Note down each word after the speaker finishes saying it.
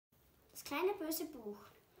kleine böse Buch.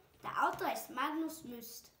 Der Autor ist Magnus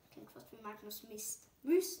Myst. Klingt fast wie Magnus Mist.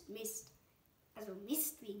 Mist. Also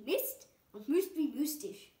Mist wie Mist und Myst wie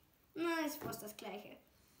mystisch. Na, ist fast das gleiche.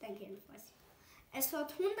 Denke jedenfalls. Es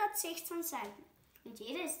hat 116 Seiten und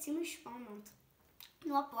jede ist ziemlich spannend.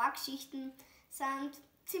 Nur ein paar Geschichten sind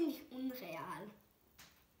ziemlich unreal.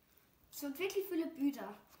 Es hat wirklich viele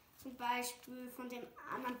Bilder. Zum Beispiel von dem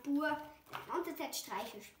anderen Buch, der die ganze Zeit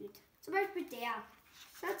Streiche spielt. Zum Beispiel der.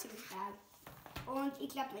 Das ist ziemlich geil. Und ich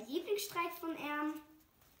glaube, mein Lieblingsstreich von ihm,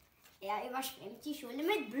 er überschwemmt die Schule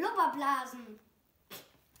mit Blubberblasen.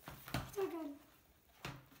 So geil.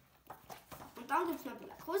 Und dann gibt es noch ein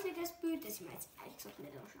gruseliges Bild, das ich mir jetzt ehrlich gesagt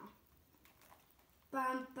nicht anschaue.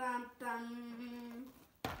 Bam, bam, bam.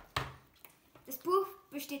 Das Buch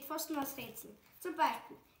besteht fast nur aus Rätseln. Zum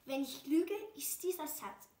Beispiel, wenn ich lüge, ist dieser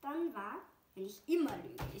Satz dann wahr. Wenn ich immer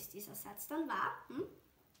lüge, ist dieser Satz dann wahr.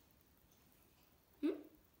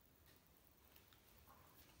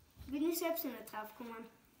 Bin ich selbst noch nicht drauf gekommen.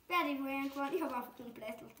 Werde ich wohl irgendwann. Ich habe einfach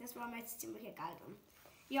umblättelt. Das war mir jetzt ziemlich egal dann.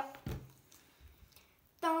 Ja.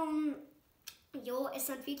 Dann, ja, es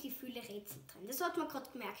sind wirklich viele Rätsel drin. Das hat man gerade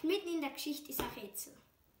gemerkt. Mitten in der Geschichte ist ein Rätsel.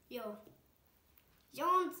 Ja. Ja,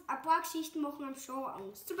 und ein paar Geschichten machen einem schon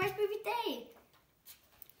Angst. Zum Beispiel wie die.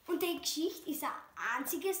 Und die Geschichte ist ein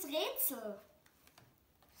einziges Rätsel.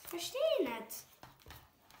 Das verstehe ich nicht.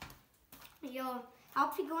 Ja,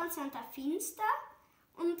 Hauptfiguren sind der Finster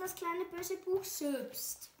und das kleine böse Buch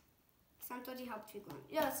selbst. Das sind da die Hauptfiguren.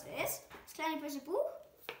 Ja, das ist das kleine böse Buch.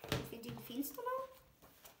 Ich finde den Finster noch.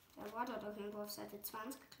 Der war da doch irgendwo auf Seite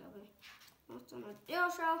 20, glaube ich.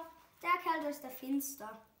 Ja, schau. Der Kerl, da ist der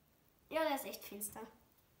Finster. Ja, der ist echt finster.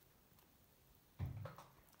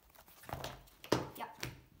 Ja.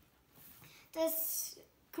 Das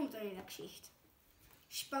kommt dann in der Geschichte.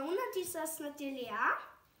 Spannend ist das natürlich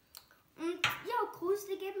auch. Und ja,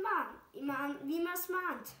 gruselig eben auch. Wie man es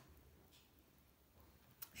meint.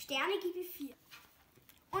 Sterne gebe ich 4.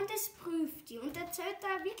 Und es prüft die und erzählt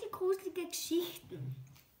da wirklich gruselige Geschichten.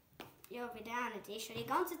 Ja, wie der eine, die schon die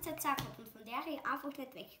ganze Zeit sagt und von der ich einfach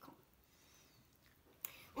nicht wegkomme.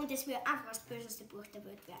 Und es wird einfach das böseste Buch der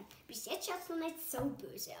Welt werden. Bis jetzt schaut es noch nicht so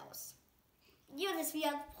böse aus. Ja, das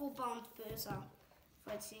wird pro Band böser.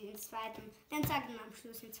 Falls sie den zweiten, dann sagen wir am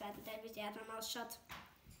Schluss im zweiten Teil, wie der dann ausschaut.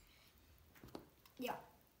 Ja.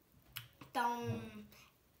 Dann,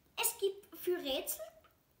 es gibt für Rätsel,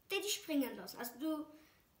 die springen lassen. Also du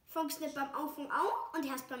fängst nicht beim Anfang an und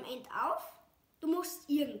hörst beim Ende auf. Du musst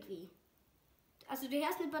irgendwie. Also du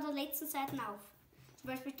hörst nicht bei der letzten Seite auf. Zum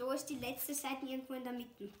Beispiel da ist die letzte Seite irgendwo in der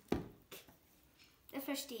Mitte. Das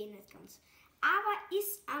verstehe ich nicht ganz. Aber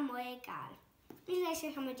ist einmal egal. Ich lese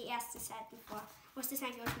euch einmal die erste Seite vor, was das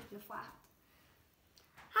eigentlich alles mit mir vorhat.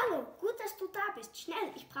 Hallo, gut, dass du da bist.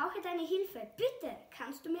 Schnell, ich brauche deine Hilfe. Bitte,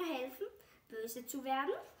 kannst du mir helfen, böse zu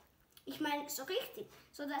werden? Ich meine, so richtig,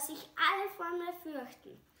 so dass sich alle vor mir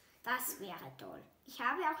fürchten. Das wäre toll. Ich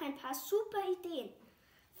habe auch ein paar super Ideen.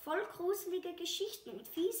 Voll gruselige Geschichten und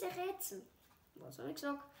fiese Rätsel. Was habe ich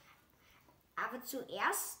gesagt? Aber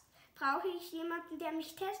zuerst brauche ich jemanden, der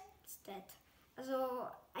mich testet. Also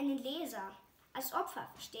einen Leser. Als Opfer,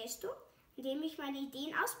 verstehst du? Indem ich meine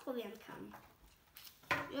Ideen ausprobieren kann.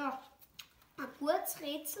 Ja, ein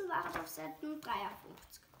Kurzrätsel war auf Seite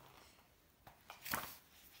 53.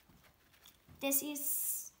 Das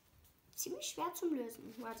ist ziemlich schwer zum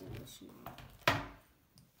Lösen. Warte mal schnell.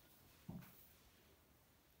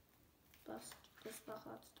 Das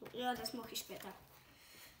verratst du. Ja, das mache ich später.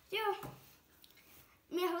 Ja,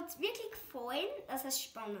 mir hat es wirklich gefallen, dass es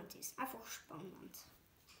spannend ist. Einfach spannend.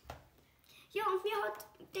 Ja, und mir hat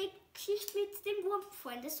die Geschichte mit dem Wurm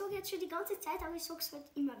gefallen. Das sage ich jetzt schon die ganze Zeit, aber ich sage es halt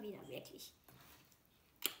immer wieder, wirklich.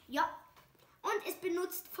 Ja, und es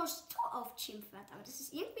benutzt fast so oft Schimpfwörter, aber das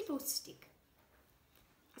ist irgendwie lustig.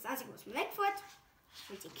 Das Einzige, was mir wegfällt,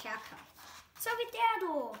 sind die Kerker. So wie der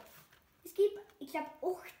da. Es gibt, ich glaube,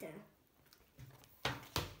 8.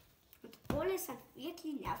 Und alle sind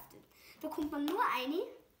wirklich nervig. Da kommt man nur rein,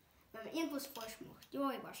 wenn man irgendwas falsch macht.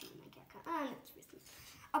 Ja, ich war schon in meinem Kerker. Nicht zu wissen.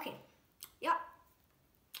 Okay. Ja.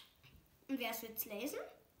 Und wer soll es lesen?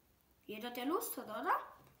 Jeder, der Lust hat, oder?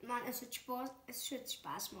 Ich meine, es wird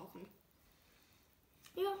Spaß machen.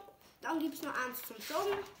 Ja, dann gibt es noch eins zum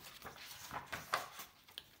Sagen.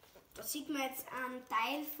 Da sieht man jetzt einen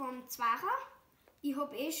Teil vom Zwarer. Ich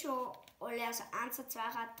habe eh schon alle, also 1er,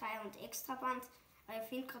 2er, 3 und Extraband. Aber ich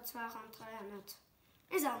finde gerade 2er und 3er nicht.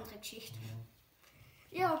 Das ist eine andere Geschichte.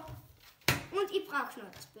 Ja, und ich brauche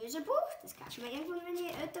noch das böse Buch. Das kann ich mir irgendwann, wenn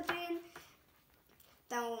ich älter bin.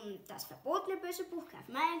 Dann das verbotene böse Buch kaufe ich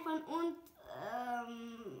mir irgendwann. Und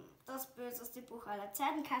das böseste Buch aller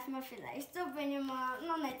Zeiten kaufe ich mir vielleicht, da bin ich mir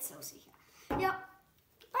noch nicht so sicher. Ja,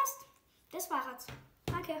 passt. Das war's.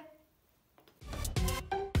 Danke.